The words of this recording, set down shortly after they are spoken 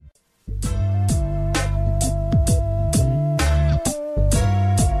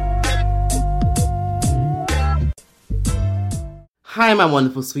Hi, my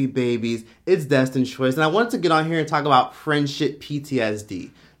wonderful sweet babies. It's Destined Choice, and I wanted to get on here and talk about friendship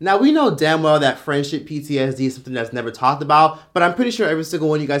PTSD. Now, we know damn well that friendship PTSD is something that's never talked about, but I'm pretty sure every single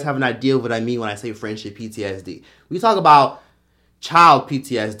one of you guys have an idea of what I mean when I say friendship PTSD. We talk about child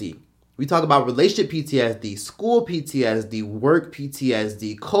PTSD. We talk about relationship PTSD, school PTSD, work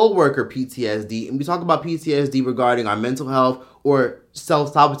PTSD, co-worker PTSD, and we talk about PTSD regarding our mental health or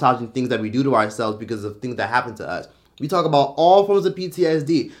self-sabotaging things that we do to ourselves because of things that happen to us. We talk about all forms of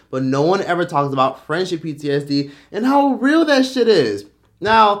PTSD, but no one ever talks about friendship PTSD and how real that shit is.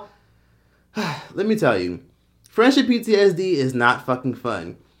 Now, let me tell you, friendship PTSD is not fucking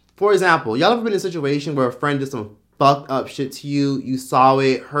fun. For example, y'all ever been in a situation where a friend did some fucked up shit to you, you saw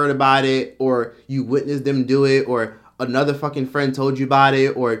it, heard about it, or you witnessed them do it, or another fucking friend told you about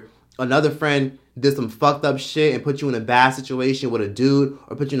it, or another friend did some fucked up shit and put you in a bad situation with a dude,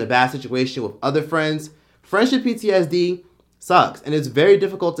 or put you in a bad situation with other friends? Friendship PTSD sucks, and it's very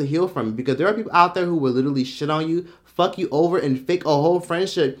difficult to heal from because there are people out there who will literally shit on you, fuck you over, and fake a whole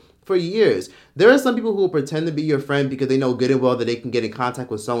friendship for years. There are some people who will pretend to be your friend because they know good and well that they can get in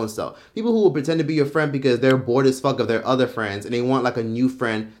contact with so-and-so. People who will pretend to be your friend because they're bored as fuck of their other friends and they want like a new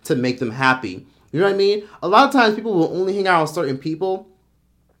friend to make them happy. You know what I mean? A lot of times people will only hang out with certain people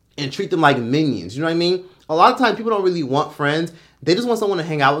and treat them like minions. You know what I mean? A lot of times people don't really want friends. They just want someone to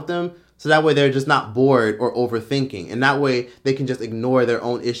hang out with them so that way they're just not bored or overthinking. And that way they can just ignore their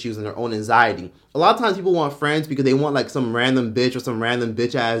own issues and their own anxiety. A lot of times people want friends because they want like some random bitch or some random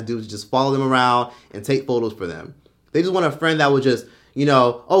bitch ass dude to just follow them around and take photos for them. They just want a friend that would just,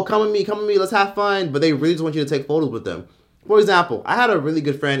 oh, come with me, let's have fun. But they really just want you to take photos with them. For example, I had a really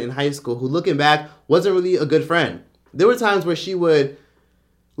good friend in high school who, looking back, wasn't really a good friend. There were times where she would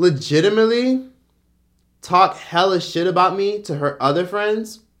legitimately talk hella shit about me to her other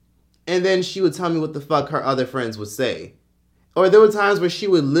friends. And then she would tell me what the fuck her other friends would say. Or there were times where she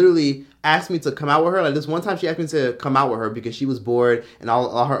would literally ask me to come out with her. Like this one time she asked me to come out with her because she was bored and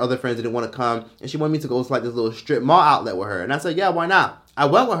all her other friends didn't want to come. And she wanted me to go to like this little strip mall outlet with her. And I said, yeah, why not? I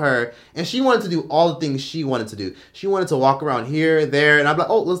went with her and she wanted to do all the things she wanted to do. She wanted to walk around here, there. And I'm like,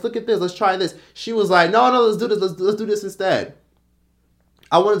 oh, let's look at this. Let's try this. She was like, no, let's do this. Let's do this instead.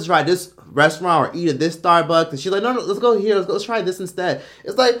 I wanted to try this restaurant or eat at this Starbucks. And she's like, no, let's go here. Let's try this instead.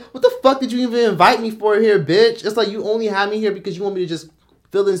 It's like, what the fuck did you even invite me for here, bitch? It's like you only had me here because you want me to just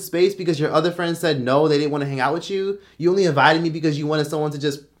fill in space because your other friends said no, they didn't want to hang out with you. You only invited me because you wanted someone to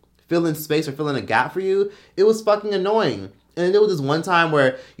just fill in space or fill in a gap for you. It was fucking annoying. And then there was this one time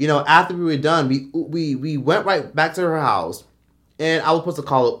where, after we were done, we went right back to her house. And I was supposed to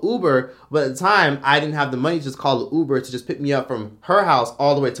call an Uber, but at the time, I didn't have the money to just call an Uber to just pick me up from her house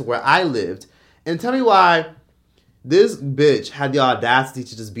all the way to where I lived. And tell me why this bitch had the audacity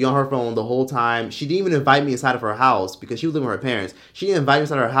to just be on her phone the whole time. She didn't even invite me inside of her house because she was living with her parents. She didn't invite me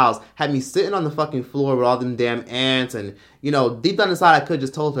inside her house, had me sitting on the fucking floor with all them damn ants. And, deep down inside, I could have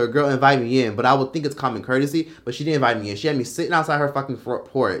just told her, girl, invite me in. But I would think it's common courtesy, but she didn't invite me in. She had me sitting outside her fucking front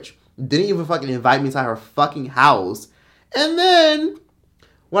porch. Didn't even fucking invite me inside her fucking house. And then,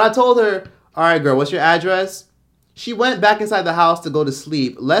 when I told her, all right, girl, what's your address? She went back inside the house to go to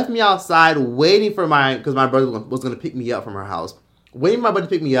sleep, left me outside waiting because my brother was going to pick me up from her house. Waiting for my brother to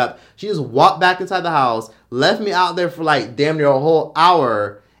pick me up. She just walked back inside the house, left me out there for like damn near a whole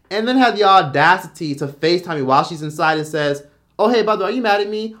hour, and then had the audacity to FaceTime me while she's inside and says, oh, hey, by the way, are you mad at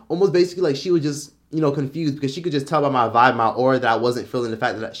me? Almost basically like she was just, confused because she could just tell by my vibe, my aura that I wasn't feeling the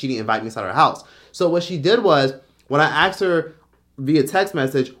fact that she didn't invite me inside her house. So what she did was, when I asked her via text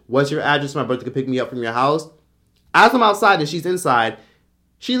message, what's your address so my brother could pick me up from your house? As I'm outside and she's inside,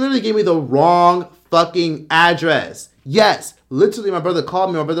 she literally gave me the wrong fucking address. Yes, literally my brother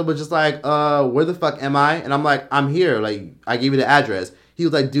called me. My brother was just like, where the fuck am I? And I'm like, I'm here. Like, I gave you the address. He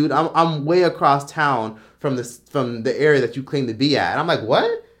was like, dude, I'm way across town from the area that you claim to be at. And I'm like,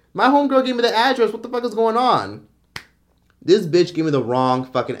 what? My homegirl gave me the address. What the fuck is going on? This bitch gave me the wrong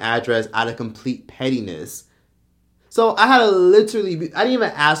fucking address out of complete pettiness. So I had to I didn't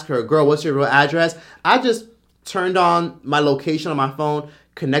even ask her, girl, what's your real address? I just turned on my location on my phone,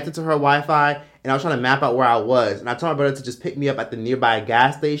 connected to her Wi-Fi, and I was trying to map out where I was. And I told my brother to just pick me up at the nearby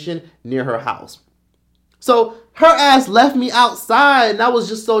gas station near her house. So her ass left me outside, and that was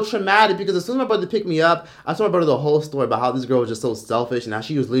just so traumatic because as soon as my brother picked me up, I told my brother the whole story about how this girl was just so selfish and how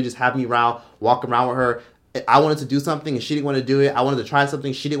she was literally just having me walking around with her. I wanted to do something and she didn't want to do it. I wanted to try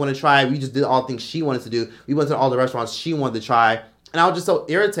something she didn't want to try. We just did all the things she wanted to do. We went to all the restaurants she wanted to try. And I was just so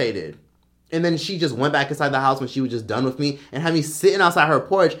irritated. And then she just went back inside the house when she was just done with me and had me sitting outside her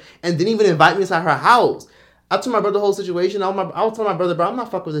porch and didn't even invite me inside her house. I told my brother the whole situation. I was telling my brother, bro, I'm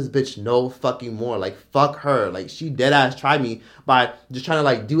not fucking with this bitch no fucking more. Like, fuck her. Like, she dead ass tried me by just trying to,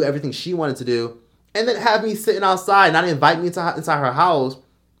 like, do everything she wanted to do. And then have me sitting outside, not invite me inside her house.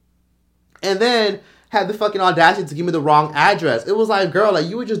 And then had the fucking audacity to give me the wrong address. It was like, girl, like,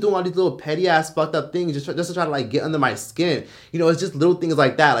 you were just doing all these little petty ass fucked up things just to try to, like, get under my skin. You know, it's just little things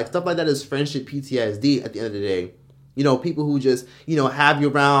like that. Like, stuff like that is friendship PTSD at the end of the day. You know, people who just, you know, have you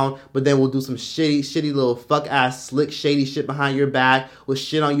around, but then will do some shitty little fuck-ass, slick, shady shit behind your back, will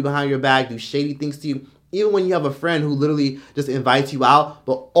shit on you behind your back, do shady things to you. Even when you have a friend who literally just invites you out,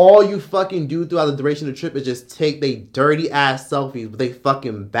 but all you fucking do throughout the duration of the trip is just take they dirty-ass selfies with they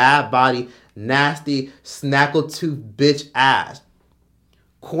fucking bad body, nasty, snackle-tooth bitch ass.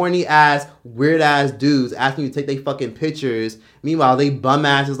 Corny ass, weird ass dudes asking you to take their fucking pictures. Meanwhile, they bum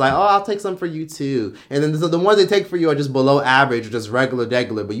ass is like, oh, I'll take some for you too. And then the ones they take for you are just below average or just regular,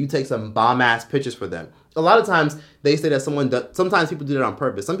 but you take some bomb ass pictures for them. A lot of times they say that sometimes people do that on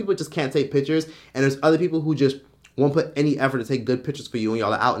purpose. Some people just can't take pictures, and there's other people who just won't put any effort to take good pictures for you when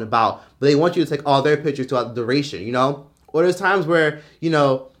y'all are out and about. But they want you to take all their pictures throughout the duration, you know? Or there's times where, you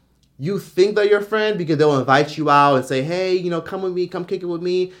know, you think they're your friend because they'll invite you out and say, hey, you know, come with me, come kick it with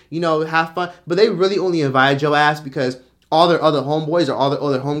me, you know, have fun. But they really only invited your ass because all their other homeboys or all their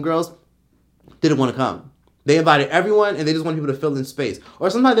other homegirls didn't want to come. They invited everyone and they just want people to fill in space.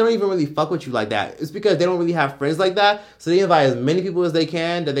 Or sometimes they don't even really fuck with you like that. It's because they don't really have friends like that. So they invite as many people as they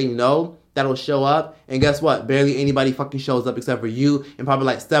can that they know that'll show up. And guess what? Barely anybody fucking shows up except for you and probably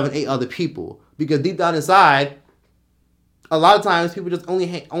like 7, 8 other people. Because deep down inside, a lot of times people just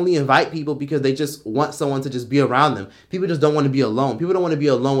only invite people because they just want someone to just be around them. People just don't want to be alone. People don't want to be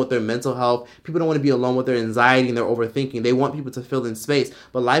alone with their mental health. People don't want to be alone with their anxiety and their overthinking. They want people to fill in space.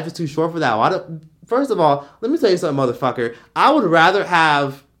 But life is too short for that. First of all, let me tell you something, motherfucker. I would rather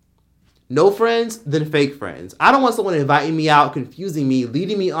have no friends than fake friends. I don't want someone inviting me out, confusing me,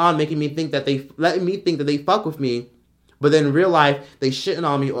 leading me on, letting me think that they fuck with me. But then in real life, they shitting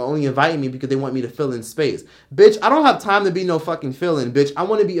on me or only inviting me because they want me to fill in space. Bitch, I don't have time to be no fucking fill-in, bitch. I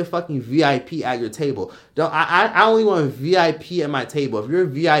want to be a fucking VIP at your table. I only want VIP at my table. If you're a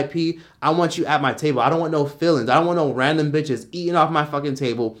VIP, I want you at my table. I don't want no fill-ins. I don't want no random bitches eating off my fucking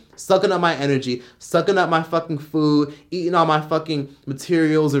table, sucking up my energy, sucking up my fucking food, eating all my fucking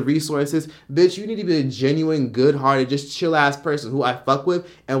materials and resources. Bitch, you need to be a genuine, good-hearted, just chill-ass person who I fuck with,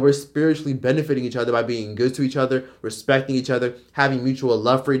 and we're spiritually benefiting each other by being good to each other, respecting each other, having mutual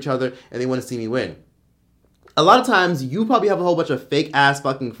love for each other, and they want to see me win. A lot of times, you probably have a whole bunch of fake-ass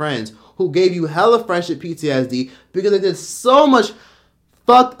fucking friends who gave you hella friendship PTSD because they did so much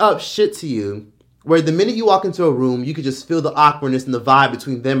fucked up shit to you, where the minute you walk into a room, you could just feel the awkwardness and the vibe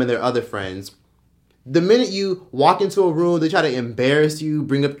between them and their other friends. The minute you walk into a room, they try to embarrass you,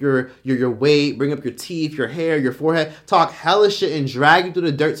 bring up your weight, bring up your teeth, your hair, your forehead, talk hella shit and drag you through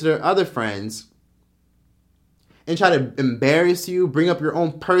the dirt to their other friends, and try to embarrass you, bring up your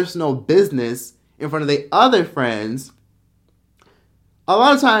own personal business in front of their other friends. A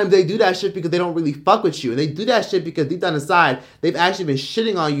lot of times they do that shit because they don't really fuck with you. And they do that shit because deep down inside, they've actually been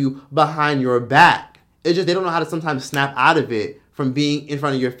shitting on you behind your back. It's just they don't know how to sometimes snap out of it from being in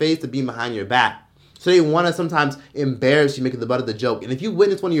front of your face to being behind your back. So they want to sometimes embarrass you, making the butt of the joke. And if you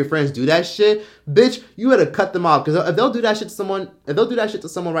witness one of your friends do that shit, bitch, you gotta cut them off. Because if they'll do that shit to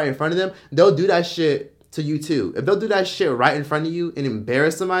someone right in front of them, they'll do that shit to you too. If they'll do that shit right in front of you and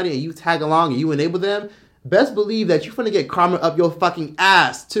embarrass somebody and you tag along and you enable them, best believe that you're gonna get karma up your fucking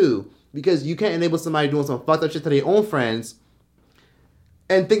ass too, because you can't enable somebody doing some fucked up shit to their own friends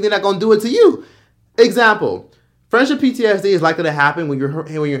and think they're not gonna do it to you. Example: friendship PTSD is likely to happen when you're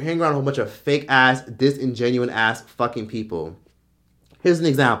hanging around a whole bunch of fake ass, disingenuine ass fucking people. Here's an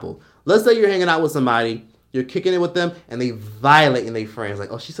example. Let's say you're hanging out with somebody, you're kicking it with them, and they violating their friends. Like,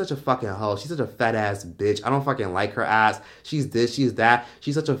 oh, she's such a fucking hoe. She's such a fat ass bitch. I don't fucking like her ass. She's this, she's that.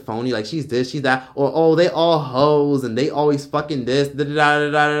 She's such a phony. Like, she's this, she's that. Or, oh, they all hoes, and they always fucking this. Da da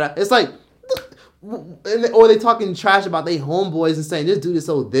da da da. It's like, or they talking trash about they homeboys and saying, this dude is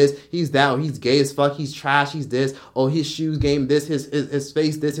so this, he's that, or he's gay as fuck, he's trash, he's this, oh, his shoes game this, his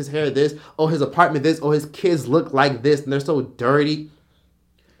face this, his hair this, oh, his apartment this, oh, his kids look like this, and they're so dirty.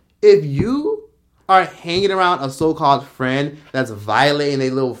 If you are hanging around a so-called friend that's violating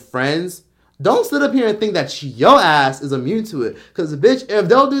their little friends, don't sit up here and think that your ass is immune to it. Because, bitch, if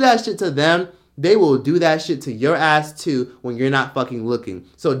they'll do that shit to them, they will do that shit to your ass too when you're not fucking looking.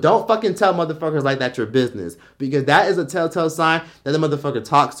 So don't fucking tell motherfuckers like that's your business, because that is a telltale sign that the motherfucker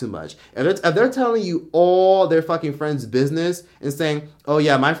talks too much. If they're telling you all their fucking friends' business and saying, oh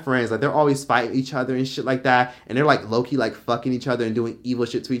yeah, my friends, like they're always fighting each other and shit like that, and they're like low-key like fucking each other and doing evil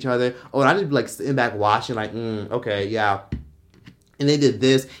shit to each other. Oh, and I just be like sitting back watching like, okay, yeah. And they did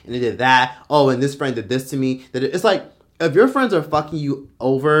this and they did that. Oh, and this friend did this to me. It's like, if your friends are fucking you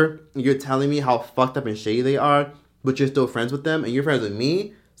over and you're telling me how fucked up and shady they are, but you're still friends with them, and you're friends with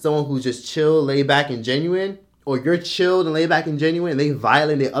me, someone who's just chill, laid back, and genuine, or you're chilled and laid back and genuine, and they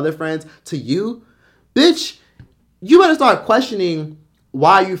violate their other friends to you, bitch, you better start questioning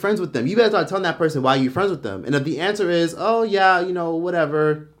why you're friends with them. You better start telling that person why you're friends with them. And if the answer is, oh yeah,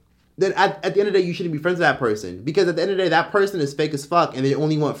 whatever, then at the end of the day, you shouldn't be friends with that person. Because at the end of the day, that person is fake as fuck, and they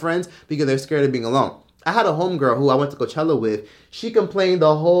only want friends because they're scared of being alone. I had a homegirl who I went to Coachella with. She complained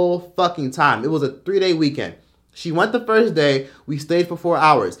the whole fucking time. It was a 3-day weekend. She went the first day. We stayed for 4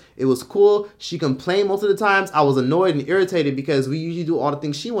 hours. It was cool. She complained most of the times. I was annoyed and irritated because we usually do all the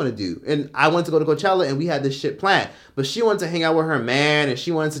things she wanted to do. And I wanted to go to Coachella and we had this shit planned. But she wanted to hang out with her man, and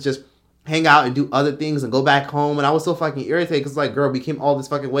she wanted to just hang out and do other things and go back home. And I was so fucking irritated because, like, girl, we came all this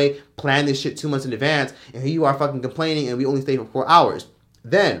fucking way, planned this shit 2 months in advance, and here you are fucking complaining, and we only stayed for 4 hours.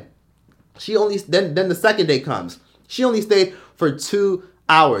 Then the second day comes. She only stayed for 2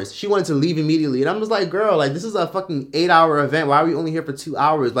 hours. She wanted to leave immediately. And I'm just like, girl, like, this is a fucking 8-hour event. Why are we only here for 2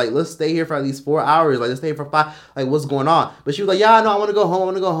 hours? Like, let's stay here for at least 4 hours. Like, let's stay here for 5. Like, what's going on? But she was like, yeah, no, I want to go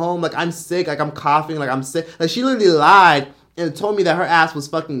home. Like, I'm sick. Like, I'm coughing. Like, I'm sick. Like, she literally lied and told me that her ass was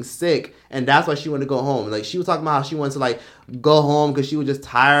fucking sick, and that's why she wanted to go home. Like, she was talking about how she wanted to, like, go home because she was just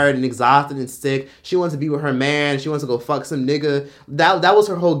tired and exhausted and sick. She wanted to be with her man. She wants to go fuck some nigga. That was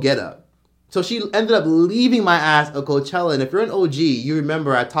her whole getup. So she ended up leaving my ass at Coachella. And if you're an OG, you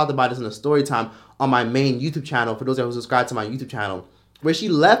remember I talked about this in a story time on my main YouTube channel, for those who subscribe to my YouTube channel, where she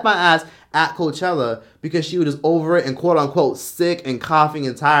left my ass at Coachella because she was just over it and quote unquote sick and coughing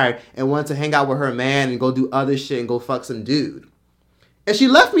and tired and wanted to hang out with her man and go do other shit and go fuck some dude. And she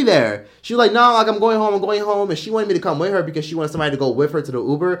left me there. She was like, no, like, I'm going home. And she wanted me to come with her because she wanted somebody to go with her to the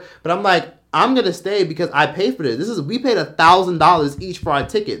Uber. But I'm like, I'm going to stay because I paid for this. We paid $1,000 each for our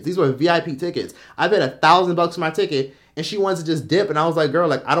tickets. These were VIP tickets. I paid $1,000 for my ticket, and she wanted to just dip. And I was like, girl,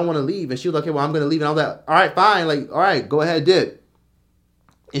 like, I don't want to leave. And she was like, okay, well, I'm going to leave. And I was like, all right, fine. Like, all right, go ahead, dip.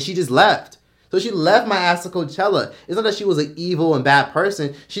 And she just left. So she left my ass to Coachella. It's not that she was an evil and bad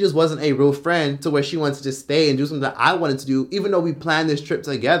person. She just wasn't a real friend to where she wanted to just stay and do something that I wanted to do, even though we planned this trip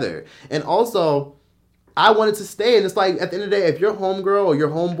together. And also, I wanted to stay. And it's like, at the end of the day, if your homegirl or your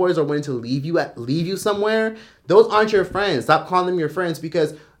homeboys are willing to leave you somewhere, those aren't your friends. Stop calling them your friends,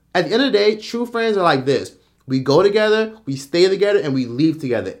 because at the end of the day, true friends are like this. We go together, we stay together, and we leave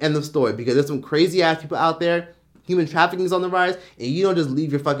together. End of story. Because there's some crazy ass people out there. Human trafficking is on the rise, and you don't just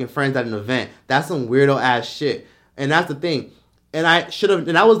leave your fucking friends at an event. That's some weirdo ass shit. And that's the thing. And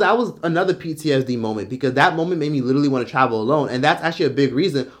that was another PTSD moment, because that moment made me literally want to travel alone. And that's actually a big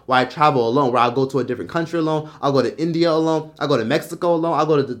reason why I travel alone, where I'll go to a different country alone. I'll go to India alone. I'll go to Mexico alone. I'll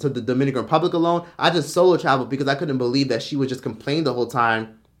go to the Dominican Republic alone. I just solo traveled because I couldn't believe that she would just complain the whole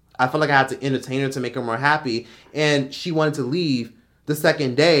time. I felt like I had to entertain her to make her more happy. And she wanted to leave the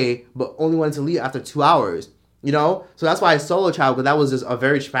second day, but only wanted to leave after 2 hours. So that's why I solo traveled, but that was just a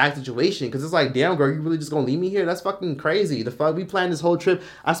very tragic situation, because it's like, damn, girl, you really just gonna leave me here? That's fucking crazy. The fuck, we planned this whole trip.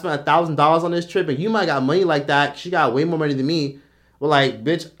 I spent $1,000 on this trip, and you might got money like that. She got way more money than me. Well, like,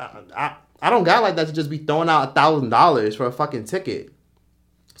 bitch, I don't got like that to just be throwing out $1,000 for a fucking ticket.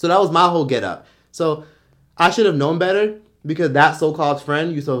 So that was my whole get up. So I should have known better, because that so-called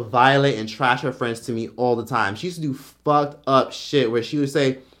friend used to violate and trash her friends to me all the time. She used to do fucked up shit where she would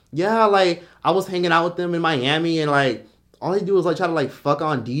say, yeah, like, I was hanging out with them in Miami, and, like, all they do is, like, try to, like, fuck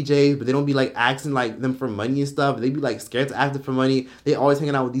on DJs, but they don't be, like, asking, like, them for money and stuff. They be, like, scared to ask them for money. They always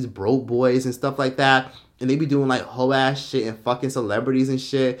hanging out with these broke boys and stuff like that, and they be doing, like, hoe-ass shit and fucking celebrities and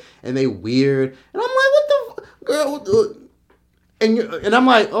shit, and they weird. And I'm like, what the girl? And I'm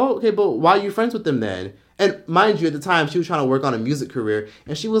like, oh, okay, but why are you friends with them then? And mind you, at the time, she was trying to work on a music career.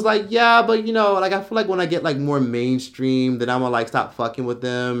 And she was like, yeah, but, like, I feel like when I get, like, more mainstream, then I'm going to, like, stop fucking with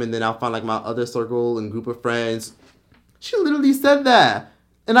them. And then I'll find, like, my other circle and group of friends. She literally said that.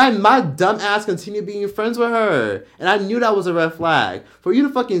 And my dumb ass continued being friends with her. And I knew that was a red flag. For you to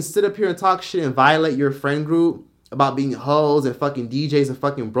fucking sit up here and talk shit and violate your friend group about being hoes and fucking DJs and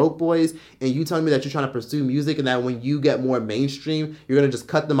fucking broke boys, and you telling me that you're trying to pursue music and that when you get more mainstream, you're going to just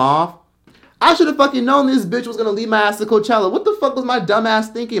cut them off. I should have fucking known this bitch was going to leave my ass to Coachella. What the fuck was my dumb ass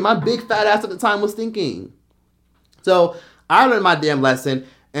thinking? My big fat ass at the time was thinking. So I learned my damn lesson,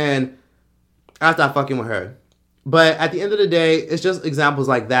 and I stop fucking with her. But at the end of the day, it's just examples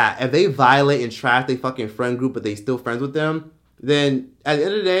like that. If they violate and trash their fucking friend group, but they still friends with them, then at the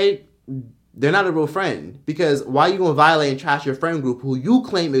end of the day, they're not a real friend. Because why you gonna violate and trash your friend group who you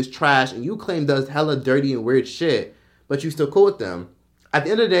claim is trash and you claim does hella dirty and weird shit, but you still cool with them? At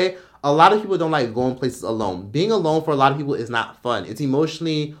the end of the day, a lot of people don't like going places alone. Being alone for a lot of people is not fun. It's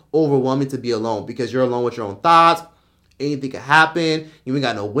emotionally overwhelming to be alone because you're alone with your own thoughts. Anything can happen. You ain't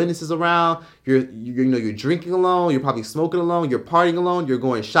got no witnesses around. You're drinking alone. You're probably smoking alone. You're partying alone. You're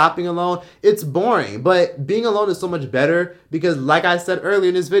going shopping alone. It's boring. But being alone is so much better because, like I said earlier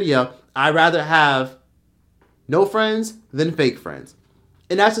in this video, I'd rather have no friends than fake friends.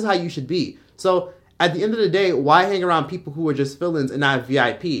 And that's just how you should be. So at the end of the day, why hang around people who are just fill-ins and not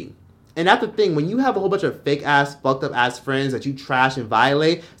VIP? And that's the thing, when you have a whole bunch of fake-ass, fucked-up-ass friends that you trash and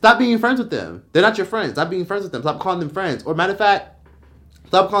violate, stop being friends with them. They're not your friends. Stop being friends with them. Stop calling them friends. Or matter of fact,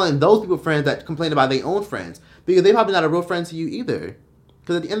 stop calling those people friends that complain about their own friends. Because they're probably not a real friend to you either.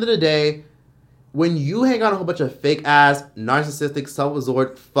 Because at the end of the day, when you hang on a whole bunch of fake-ass, narcissistic,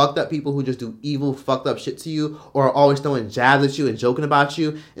 self-absorbed, fucked-up people who just do evil, fucked-up shit to you, or are always throwing jabs at you and joking about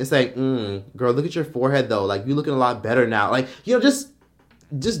you, and saying, girl, look at your forehead, though. Like, you're looking a lot better now. Like, just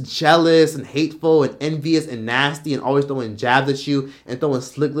jealous and hateful and envious and nasty and always throwing jabs at you and throwing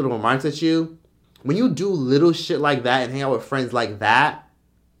slick little remarks at you. When you do little shit like that and hang out with friends like that,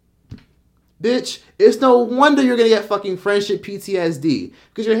 bitch, it's no wonder you're gonna get fucking friendship PTSD.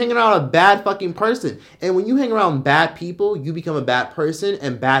 Because you're hanging around a bad fucking person. And when you hang around bad people, you become a bad person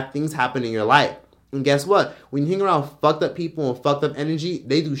and bad things happen in your life. And guess what? When you hang around fucked up people and fucked up energy,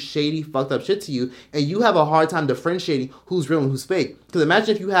 they do shady, fucked up shit to you. And you have a hard time differentiating who's real and who's fake. Because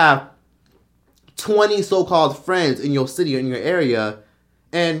imagine if you have 20 so-called friends in your city or in your area,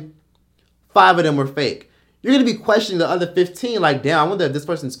 and 5 of them were fake. You're going to be questioning the other 15 like, damn, I wonder if this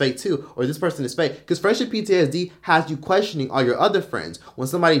person's fake too, or this person is fake. Because friendship PTSD has you questioning all your other friends. When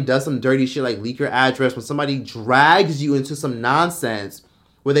somebody does some dirty shit like leak your address, when somebody drags you into some nonsense,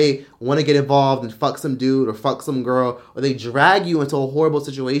 where they want to get involved and fuck some dude or fuck some girl, or they drag you into a horrible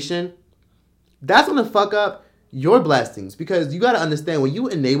situation, that's going to fuck up your blessings. Because you got to understand, when you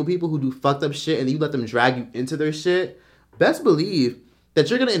enable people who do fucked up shit and you let them drag you into their shit, best believe that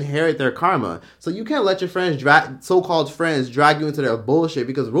you're going to inherit their karma. So you can't let your friends, so-called friends, drag you into their bullshit,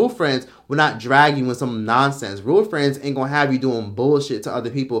 because real friends will not drag you in some nonsense. Real friends ain't going to have you doing bullshit to other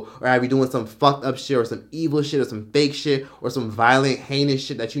people, or have you doing some fucked up shit or some evil shit or some fake shit or some violent, heinous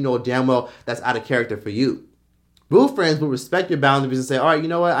shit that you know damn well that's out of character for you. Real friends will respect your boundaries and say, all right, you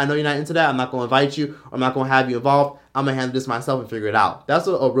know what? I know you're not into that. I'm not going to invite you. Or I'm not going to have you involved. I'm going to handle this myself and figure it out. That's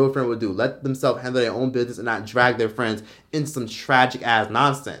what a real friend would do. Let themselves handle their own business and not drag their friends into some tragic ass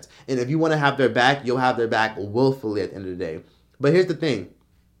nonsense. And if you want to have their back, you'll have their back willfully at the end of the day. But here's the thing.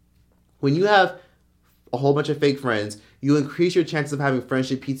 When you have a whole bunch of fake friends, you increase your chances of having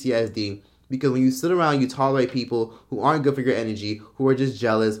friendship PTSD. Because when you sit around, you tolerate people who aren't good for your energy, who are just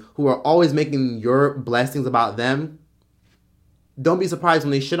jealous, who are always making your blessings about them. Don't be surprised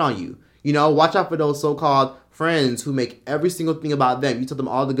when they shit on you. You know, watch out for those so-called friends who make every single thing about them. You tell them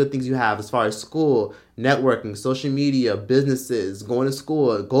all the good things you have as far as school, networking, social media, businesses, going to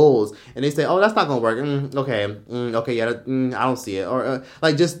school, goals. And they say, oh, that's not going to work. Okay, yeah, I don't see it. Or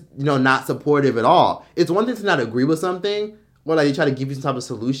just, not supportive at all. It's one thing to not agree with something, or like they try to give you some type of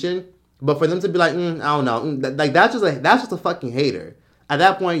solution. But for them to be like, I don't know, that's just a fucking hater. At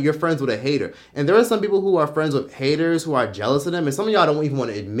that point, you're friends with a hater. And there are some people who are friends with haters who are jealous of them. And some of y'all don't even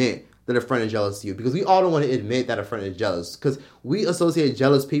want to admit that a friend is jealous of you. Because we all don't want to admit that a friend is jealous. Because we associate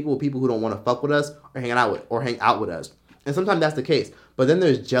jealous people with people who don't want to fuck with us or hang out with us. And sometimes that's the case. But then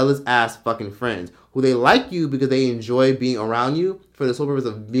there's jealous ass fucking friends who they like you because they enjoy being around you for the sole purpose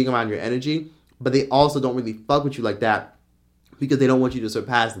of being around your energy. But they also don't really fuck with you like that because they don't want you to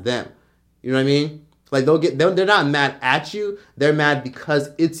surpass them. You know what I mean? Like they're not mad at you. They're mad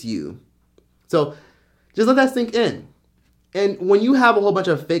because it's you. So just let that sink in. And when you have a whole bunch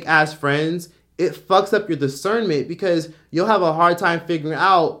of fake ass friends, it fucks up your discernment because you'll have a hard time figuring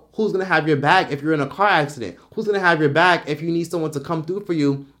out who's going to have your back if you're in a car accident. Who's going to have your back if you need someone to come through for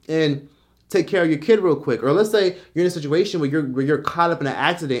you and take care of your kid real quick. Or let's say you're in a situation where you're caught up in an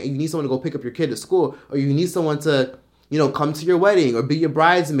accident and you need someone to go pick up your kid at school. Or you need someone to come to your wedding or be your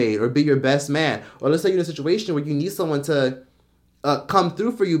bridesmaid or be your best man. Or let's say you're in a situation where you need someone to come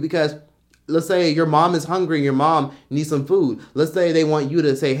through for you because let's say your mom is hungry and your mom needs some food. Let's say they want you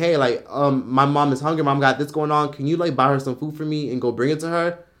to say, hey, my mom is hungry. Mom got this going on. Can you buy her some food for me and go bring it to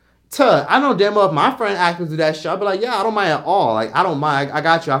her? I know damn well if my friend asked me to do that shit, I'll be like, yeah, I don't mind at all. I don't mind. I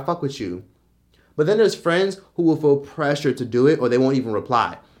got you. I fuck with you. But then there's friends who will feel pressure to do it or they won't even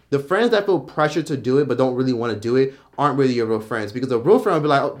reply. The friends that feel pressure to do it but don't really want to do it aren't really your real friends. Because a real friend will be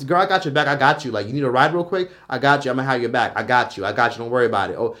like, oh, girl, I got your back. I got you. Like, you need a ride real quick? I got you. I'm going to have your back. I got you. Don't worry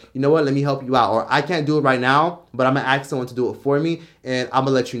about it. Oh, you know what? Let me help you out. Or I can't do it right now, but I'm going to ask someone to do it for me, and I'm going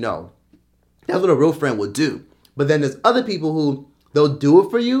to let you know. That's what a real friend will do. But then there's other people who they'll do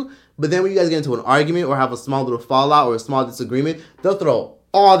it for you, but then when you guys get into an argument or have a small little fallout or a small disagreement, they'll throw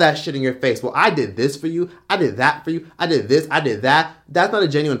all that shit in your face. Well, I did this for you. I did that for you. I did this. I did that. That's not a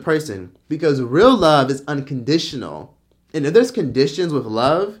genuine person, because real love is unconditional. And if there's conditions with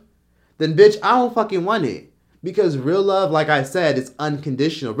love, then bitch, I don't fucking want it. Because real love, like I said, is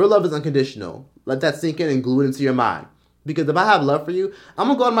unconditional. Real love is unconditional. Let that sink in and glue it into your mind. Because if I have love for you, I'm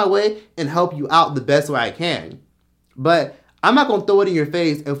going to go out of my way and help you out the best way I can. But I'm not going to throw it in your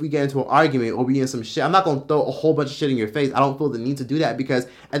face if we get into an argument or we get in some shit. I'm not going to throw a whole bunch of shit in your face. I don't feel the need to do that, because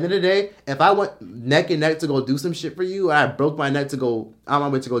at the end of the day, if I went neck and neck to go do some shit for you, and I broke my neck to go on my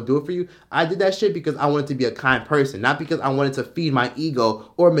way to go do it for you, I did that shit because I wanted to be a kind person, not because I wanted to feed my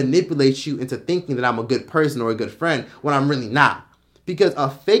ego or manipulate you into thinking that I'm a good person or a good friend when I'm really not. Because a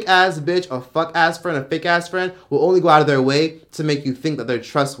fake-ass bitch, a fuck-ass friend, a fake-ass friend will only go out of their way to make you think that they're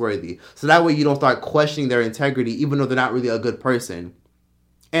trustworthy. So that way you don't start questioning their integrity, even though they're not really a good person.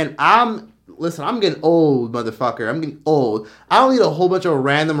 And I'm getting old, motherfucker. I'm getting old. I don't need a whole bunch of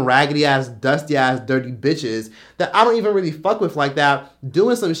random, raggedy-ass, dusty-ass, dirty bitches that I don't even really fuck with like that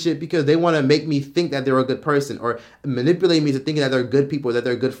doing some shit because they want to make me think that they're a good person or manipulate me to thinking that they're good people or that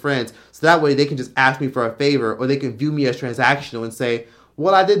they're good friends. So that way they can just ask me for a favor, or they can view me as transactional and say,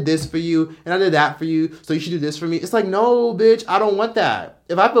 well, I did this for you and I did that for you, so you should do this for me. It's like, no, bitch, I don't want that.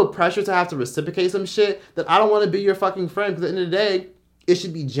 If I feel pressure to have to reciprocate some shit, then I don't want to be your fucking friend, because at the end of the day, it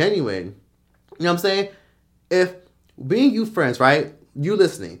should be genuine. You know what I'm saying? If being you friends, right? You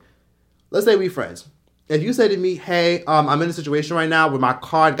listening. Let's say we friends. If you say to me, hey, I'm in a situation right now where my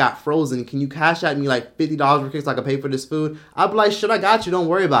card got frozen. Can you cash at me like $50 real quick so I can pay for this food? I'll be like, shit, I got you. Don't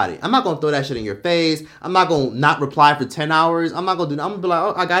worry about it. I'm not going to throw that shit in your face. I'm not going to not reply for 10 hours. I'm not going to do that. I'm going to be like,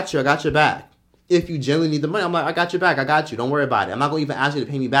 oh, I got you. I got your back. If you genuinely need the money, I'm like, I got your back. I got you. Don't worry about it. I'm not going to even ask you to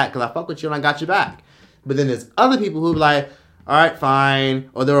pay me back because I fuck with you and I got your back. But then there's other people who be like, all right,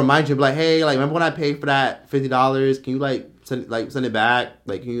 fine. Or they'll remind you, like, hey, like, remember when I paid for that $50? Can you send it back?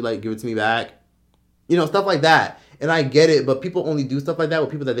 Like, can you give it to me back? You know, stuff like that. And I get it, but people only do stuff like that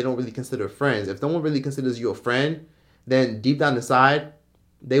with people that they don't really consider friends. If someone really considers you a friend, then deep down inside,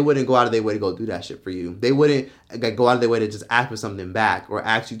 they wouldn't go out of their way to go do that shit for you. They wouldn't go out of their way to just ask for something back or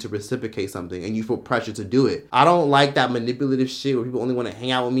ask you to reciprocate something and you feel pressure to do it. I don't like that manipulative shit where people only want to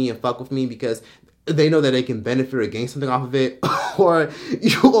hang out with me and fuck with me because they know that they can benefit or gain something off of it. Or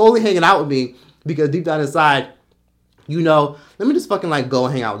you only hanging out with me because deep down inside, you know, let me just fucking go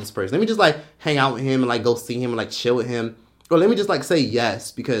and hang out with this person. Let me just hang out with him and go see him and chill with him. Or let me just say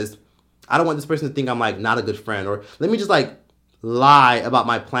yes because I don't want this person to think I'm not a good friend. Or let me just lie about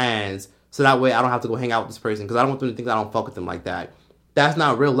my plans so that way I don't have to go hang out with this person because I don't want them to think that I don't fuck with them like that. That's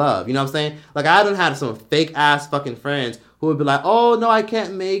not real love. You know what I'm saying? I done had some fake ass fucking friends who would be like, oh, no, I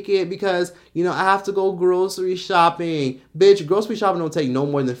can't make it because, I have to go grocery shopping. Bitch, grocery shopping don't take no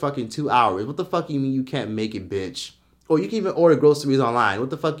more than fucking 2 hours. What the fuck you mean you can't make it, bitch? Or you can even order groceries online. What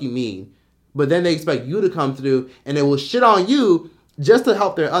the fuck you mean? But then they expect you to come through and they will shit on you just to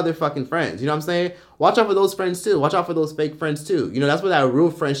help their other fucking friends. You know what I'm saying? Watch out for those friends too. Watch out for those fake friends too. That's where that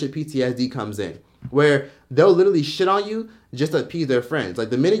real friendship PTSD comes in. Where they'll literally shit on you just to appease their friends.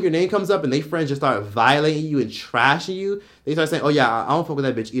 The minute your name comes up and they friends just start violating you and trashing you, they start saying, oh yeah, I don't fuck with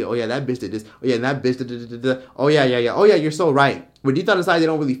that bitch either. Oh yeah, that bitch did this. Oh yeah, and that bitch did. Oh yeah. Oh yeah, you're so right. But deep down inside, they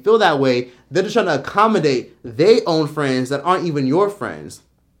don't really feel that way. They're just trying to accommodate their own friends that aren't even your friends.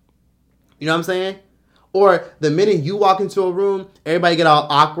 You know what I'm saying? Or the minute you walk into a room, everybody get all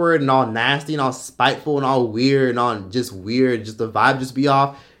awkward and all nasty and all spiteful and all weird and all just weird. Just the vibe just be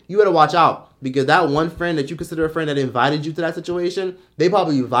off. You better watch out. Because that one friend that you consider a friend that invited you to that situation, they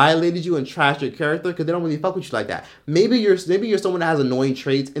probably violated you and trashed your character because they don't really fuck with you like that. Maybe you're someone that has annoying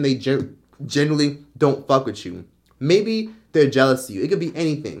traits and they generally don't fuck with you. Maybe they're jealous of you. It could be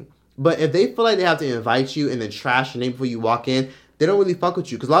anything. But if they feel like they have to invite you and then trash your name before you walk in, they don't really fuck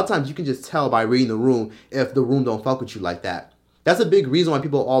with you. Because a lot of times you can just tell by reading the room if the room don't fuck with you like that. That's a big reason why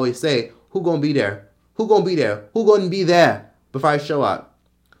people always say, who gonna be there? Who gonna be there? Who gonna be there before I show up?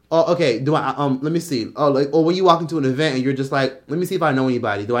 Oh, okay. Let me see. Or when you walk into an event and you're just let me see if I know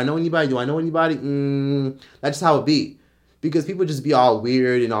anybody. Do I know anybody? That's just how it be. Because people just be all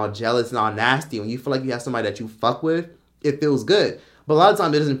weird and all jealous and all nasty. When you feel like you have somebody that you fuck with, it feels good. But a lot of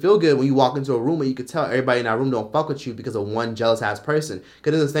times it doesn't feel good when you walk into a room and you can tell everybody in that room don't fuck with you because of one jealous ass person.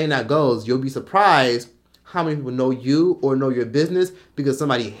 Because there's a saying that goes, you'll be surprised how many people know you or know your business because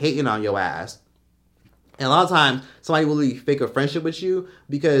somebody hating on your ass. And a lot of times, somebody will really fake a friendship with you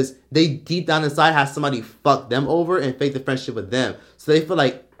because they deep down inside have somebody fuck them over and fake the friendship with them. So they feel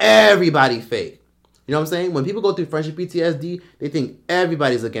like everybody fake. You know what I'm saying? When people go through friendship PTSD, they think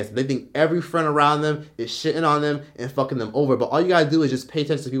everybody's against them. They think every friend around them is shitting on them and fucking them over. But all you gotta do is just pay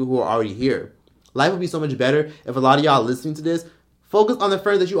attention to people who are already here. Life would be so much better if a lot of y'all listening to this focus on the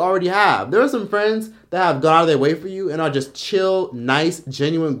friends that you already have. There are some friends that have gone out of their way for you and are just chill, nice,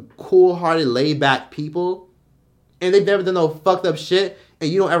 genuine, cool-hearted, laid-back people. And they've never done no fucked up shit. And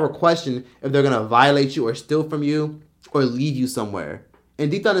you don't ever question if they're going to violate you or steal from you or leave you somewhere.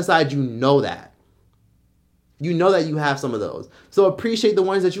 And deep down inside, you know that. You know that you have some of those. So appreciate the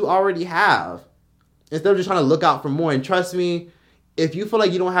ones that you already have. Instead of just trying to look out for more. And trust me, if you feel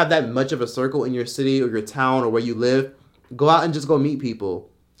like you don't have that much of a circle in your city or your town or where you live, go out and just go meet people.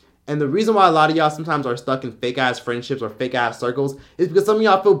 And the reason why a lot of y'all sometimes are stuck in fake-ass friendships or fake-ass circles is because some of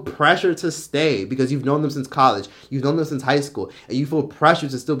y'all feel pressure to stay because you've known them since college. You've known them since high school. And you feel pressure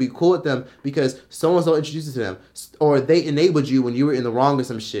to still be cool with them because so-and-so introduced you to them. Or they enabled you when you were in the wrong or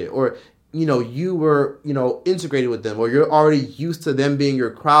some shit. Or, you were, integrated with them. Or you're already used to them being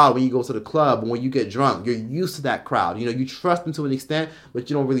your crowd when you go to the club and when you get drunk. You're used to that crowd. You trust them to an extent, but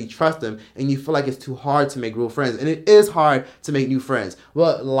you don't really trust them. And you feel like it's too hard to make real friends. And it is hard to make new friends.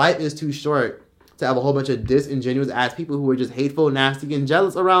 Well, life is too short to have a whole bunch of disingenuous ass people who are just hateful, nasty, and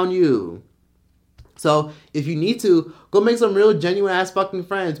jealous around you. So if you need to, go make some real genuine ass fucking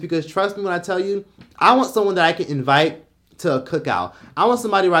friends. Because trust me when I tell you, I want someone that I can invite to a cookout. I want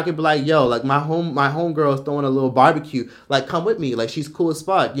somebody where I can be like, yo, like my homegirl is throwing a little barbecue. Like, come with me. Like, she's cool as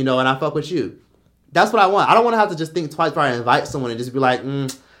fuck, and I fuck with you. That's what I want. I don't want to have to just think twice before I invite someone and just be like, I'm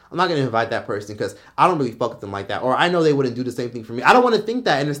not going to invite that person because I don't really fuck with them like that. Or I know they wouldn't do the same thing for me. I don't want to think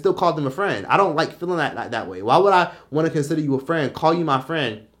that and then still call them a friend. I don't like feeling that way. Why would I want to consider you a friend, call you my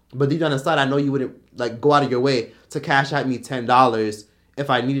friend, but deep down inside, I know you wouldn't like go out of your way to cash out me $10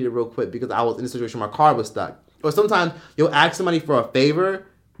 if I needed it real quick because I was in a situation where my car was stuck. Or sometimes you'll ask somebody for a favor,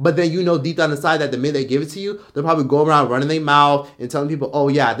 but then deep down inside that the minute they give it to you, they'll probably go around running their mouth and telling people, oh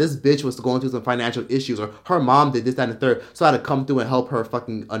yeah, this bitch was going through some financial issues, or her mom did this, that, and the third, so I had to come through and help her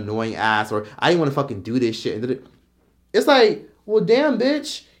fucking annoying ass, or I didn't want to fucking do this shit. And it's like, well, damn,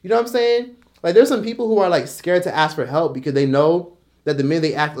 bitch. You know what I'm saying? Like, there's some people who are like scared to ask for help because they know that the minute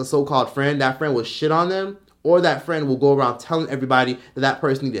they ask a so-called friend, that friend will shit on them. Or that friend will go around telling everybody that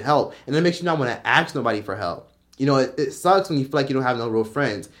person needed help. And that makes you not want to ask nobody for help. It sucks when you feel like you don't have no real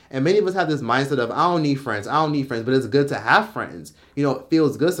friends. And many of us have this mindset of, I don't need friends, but it's good to have friends. It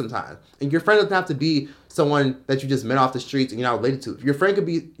feels good sometimes. And your friend doesn't have to be someone that you just met off the streets and you're not related to. Your friend could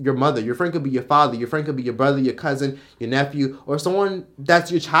be your mother, your friend could be your father, your friend could be your brother, your cousin, your nephew, or someone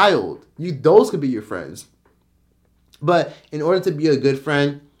that's your child. Those could be your friends. But in order to be a good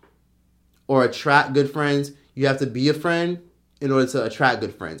friend or attract good friends, you have to be a friend in order to attract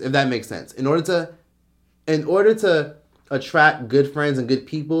good friends, if that makes sense. In order to attract good friends and good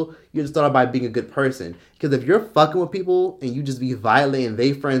people, you have to start out by being a good person. Because if you're fucking with people and you just be violating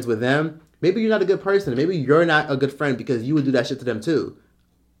they friends with them, maybe you're not a good person. Maybe you're not a good friend because you would do that shit to them too.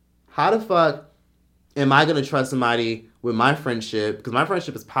 How the fuck am I going to trust somebody with my friendship? Because my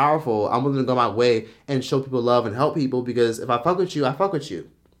friendship is powerful. I'm willing to go my way and show people love and help people because if I fuck with you, I fuck with you.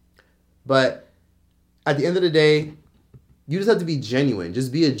 But at the end of the day, you just have to be genuine.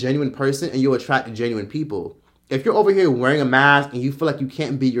 Just be a genuine person and you'll attract genuine people. If you're over here wearing a mask and you feel like you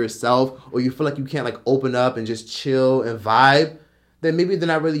can't be yourself or you feel like you can't like open up and just chill and vibe, then maybe they're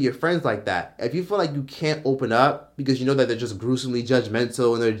not really your friends like that. If you feel like you can't open up because you know that they're just gruesomely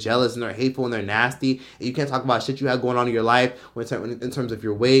judgmental and they're jealous and they're hateful and they're nasty and you can't talk about shit you have going on in your life in terms of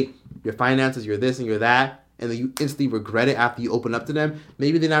your weight, your finances, your this and your that, and then you instantly regret it after you open up to them,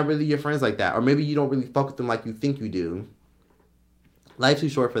 maybe they're not really your friends like that. Or maybe you don't really fuck with them like you think you do. Life's too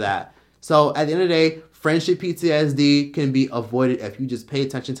short for that. So at the end of the day, friendship PTSD can be avoided if you just pay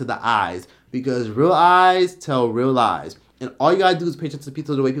attention to the eyes. Because real eyes tell real lies. And all you gotta do is pay attention to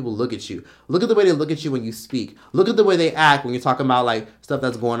people, the way people look at you. Look at the way they look at you when you speak. Look at the way they act when you're talking about like stuff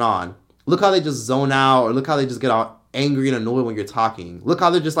that's going on. Look how they just zone out, or look how they just get all angry and annoyed when you're talking. Look how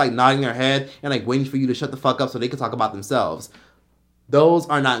they're just like nodding their head and like waiting for you to shut the fuck up so they can talk about themselves. Those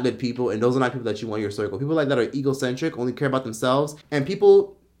are not good people, and those are not people that you want in your circle. People like that are egocentric, only care about themselves, and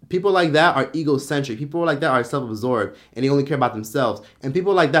people like that are egocentric. People like that are self-absorbed, and they only care about themselves. And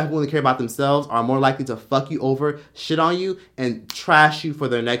people like that who only care about themselves are more likely to fuck you over, shit on you, and trash you for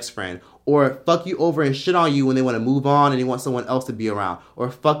their next friend. Or fuck you over and shit on you when they want to move on and they want someone else to be around.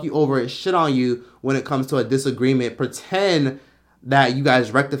 Or fuck you over and shit on you when it comes to a disagreement. Pretend that you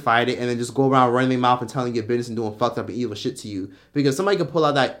guys rectified it and then just go around running their mouth and telling your business and doing fucked up and evil shit to you. Because somebody can pull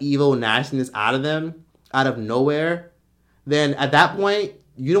out that evil nastiness out of them, out of nowhere, then at that point,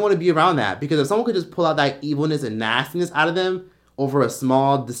 you don't want to be around that. Because if someone could just pull out that evilness and nastiness out of them over a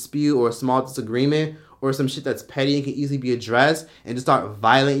small dispute or a small disagreement or some shit that's petty and can easily be addressed and just start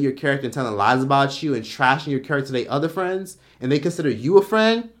violating your character and telling lies about you and trashing your character to their other friends and they consider you a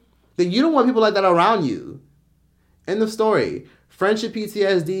friend, then you don't want people like that around you. End of story. Friendship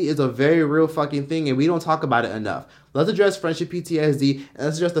PTSD is a very real fucking thing and we don't talk about it enough. Let's address friendship PTSD and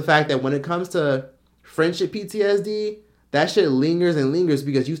let's address the fact that when it comes to friendship PTSD, that shit lingers and lingers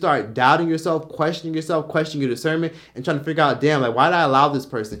because you start doubting yourself, questioning your discernment, and trying to figure out, damn, like, why did I allow this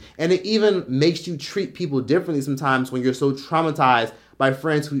person? And it even makes you treat people differently sometimes when you're so traumatized by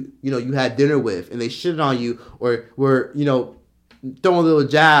friends who, you had dinner with and they shitted on you or were, throwing little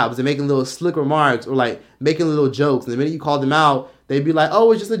jabs and making little slick remarks or like making little jokes. And the minute you call them out, they'd be like,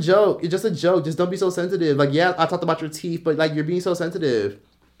 oh, it's just a joke. It's just a joke. Just don't be so sensitive. Like, yeah, I talked about your teeth, but like, you're being so sensitive.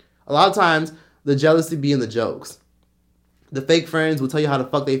 A lot of times the jealousy be in the jokes. The fake friends will tell you how the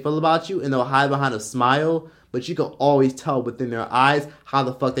fuck they feel about you and they'll hide behind a smile, but you can always tell within their eyes how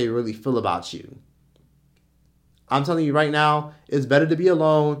the fuck they really feel about you. I'm telling you right now, it's better to be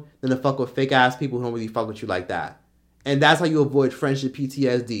alone than to fuck with fake ass people who don't really fuck with you like that. And that's how you avoid friendship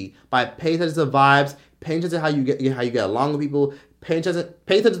PTSD. By paying attention to vibes, paying attention to how you get along with people, pay attention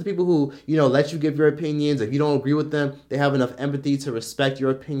to people who, let you give your opinions. If you don't agree with them, they have enough empathy to respect your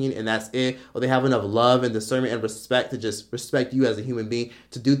opinion and that's it. Or they have enough love and discernment and respect to just respect you as a human being,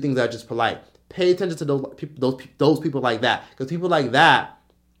 to do things that are just polite. Pay attention to those people like that. Because people like that,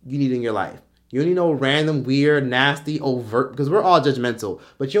 you need in your life. You don't need no random, weird, nasty, overt, because we're all judgmental,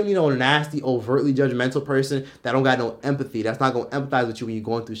 but you don't need no nasty, overtly judgmental person that don't got no empathy. That's not going to empathize with you when you're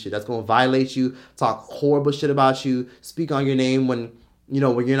going through shit. That's going to violate you, talk horrible shit about you, speak on your name when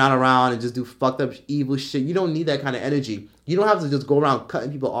you're not around and just do fucked up, evil shit. You don't need that kind of energy. You don't have to just go around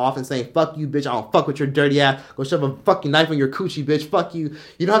cutting people off and saying, fuck you, bitch, I don't fuck with your dirty ass. Go shove a fucking knife in your coochie, bitch, fuck you.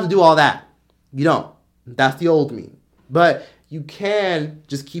 You don't have to do all that. You don't. That's the old me. But you can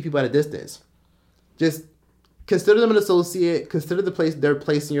just keep people at a distance. Just consider them an associate, consider their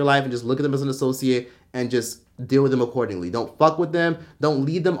place in your life, and just look at them as an associate and just deal with them accordingly. Don't fuck with them. Don't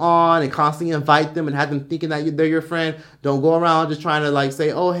lead them on and constantly invite them and have them thinking that they're your friend. Don't go around just trying to like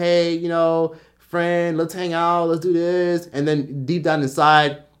say, oh, hey, friend, let's hang out, let's do this. And then deep down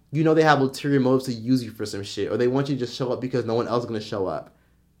inside, they have ulterior motives to use you for some shit. Or they want you to just show up because no one else is going to show up.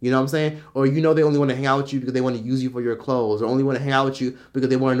 You know what I'm saying? Or they only want to hang out with you because they want to use you for your clothes. Or only want to hang out with you because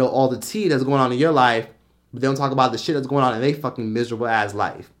they want to know all the tea that's going on in your life. But they don't talk about the shit that's going on in their fucking miserable ass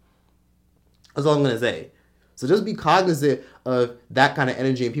life. That's all I'm going to say. So just be cognizant of that kind of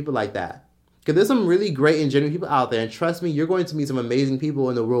energy and people like that. Because there's some really great and genuine people out there. And trust me, you're going to meet some amazing people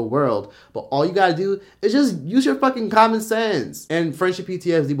in the real world. But all you got to do is just use your fucking common sense. And friendship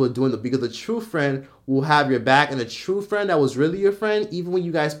PTSD will do it because a true friend will have your back. And a true friend that was really your friend, even when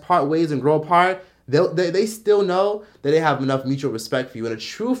you guys part ways and grow apart, they still know that they have enough mutual respect for you. And a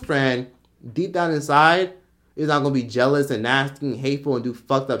true friend, deep down inside, is not going to be jealous and nasty and hateful and do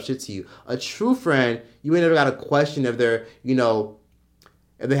fucked up shit to you. A true friend, you ain't never got to question if they're,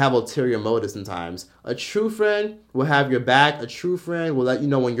 if they have ulterior motives sometimes. A true friend will have your back. A true friend will let you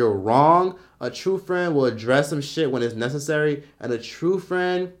know when you're wrong. A true friend will address some shit when it's necessary. And a true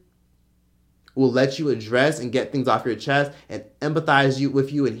friend will let you address and get things off your chest and empathize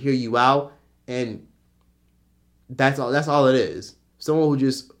with you and hear you out. And that's all it is. Someone who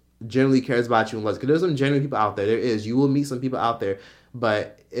just generally cares about you and loves. Because there's some genuine people out there. There is. You will meet some people out there.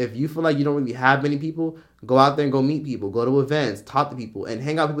 But if you feel like you don't really have many people, go out there and go meet people. Go to events, talk to people, and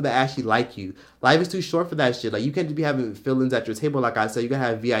hang out with people that actually like you. Life is too short for that shit. Like, you can't just be having feelings at your table. Like I said, you gotta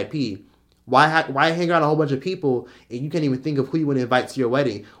have VIP. Why hang around a whole bunch of people and you can't even think of who you want to invite to your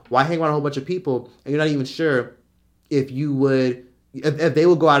wedding? Why hang around a whole bunch of people and you're not even sure if they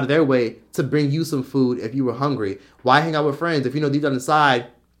would go out of their way to bring you some food if you were hungry? Why hang out with friends if deep down inside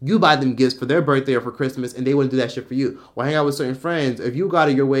you buy them gifts for their birthday or for Christmas and they wouldn't do that shit for you? Why hang out with certain friends if you go out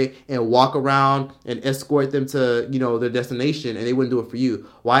of your way and walk around and escort them to, their destination and they wouldn't do it for you?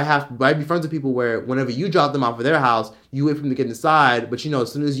 Why be friends with people where whenever you drop them off at their house, you wait for them to get inside, but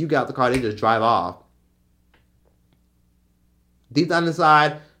as soon as you get out the car, they just drive off? Deep down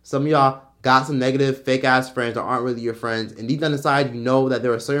inside, some of y'all got some negative, fake-ass friends that aren't really your friends. And deep down inside, that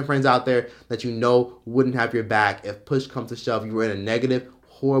there are certain friends out there that wouldn't have your back if push comes to shove. You were in a negative,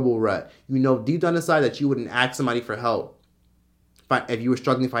 horrible rut. Deep down inside that you wouldn't ask somebody for help if you were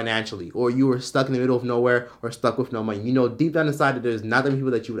struggling financially, or you were stuck in the middle of nowhere or stuck with no money. Deep down inside that there's not many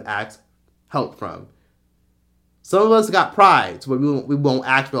people that you would ask help from. Some of us got pride, so we won't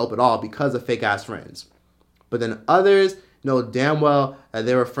ask for help at all because of fake ass friends. But then others know damn well that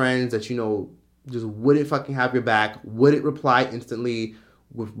there were friends that, just wouldn't fucking have your back, wouldn't reply instantly,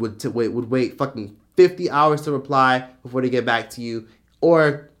 would wait fucking 50 hours to reply before they get back to you,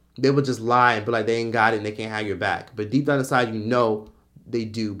 or they would just lie and be like they ain't got it and they can't have your back. But deep down inside, they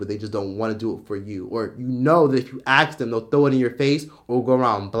do, but they just don't want to do it for you. Or that if you ask them, they'll throw it in your face or go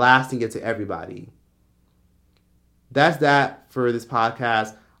around blasting it to everybody. That's that for this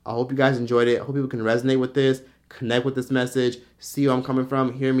podcast. I hope you guys enjoyed it. I hope people can resonate with this, connect with this message, see where I'm coming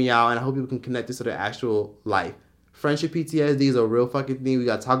from, hear me out, and I hope people can connect this to their actual life. Friendship PTSD is a real fucking thing. We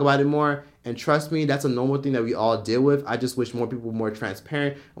got to talk about it more. And trust me, that's a normal thing that we all deal with. I just wish more people were more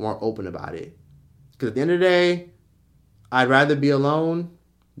transparent and more open about it. Because at the end of the day, I'd rather be alone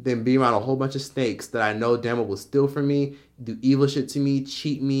than be around a whole bunch of snakes that I know damn well will steal from me, do evil shit to me,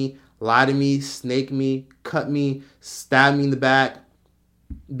 cheat me, lie to me, snake me, cut me, stab me in the back,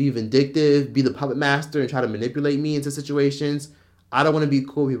 be vindictive, be the puppet master and try to manipulate me into situations. I don't want to be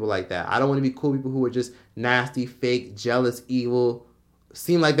cool people like that. I don't want to be cool people who are just nasty, fake, jealous, evil,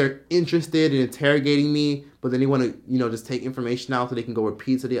 seem like they're interested in interrogating me, but then they want to, just take information out so they can go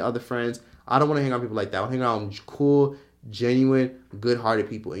repeat to their other friends. I don't want to hang out with people like that. I want to hang out with cool, genuine, good-hearted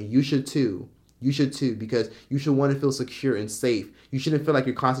people. And you should too. You should too, because you should want to feel secure and safe. You shouldn't feel like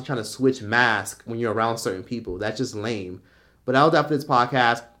you're constantly trying to switch masks when you're around certain people. That's just lame. But that was that for this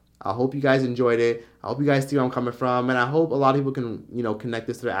podcast. I hope you guys enjoyed it. I hope you guys see where I'm coming from. And I hope a lot of people can, connect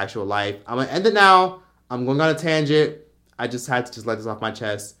this to their actual life. I'm going to end it now. I'm going on a tangent. I just had to let this off my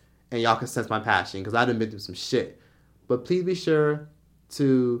chest. And y'all can sense my passion because I done been through some shit. But please be sure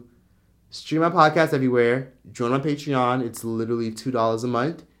to stream my podcast everywhere. Join my Patreon. It's literally $2 a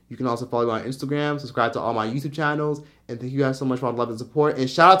month. You can also follow me on Instagram, subscribe to all my YouTube channels, and thank you guys so much for all the love and support. And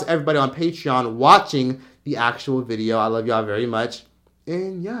shout out to everybody on Patreon watching the actual video. I love y'all very much.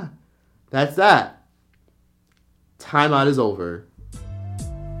 And yeah, that's that. Timeout is over.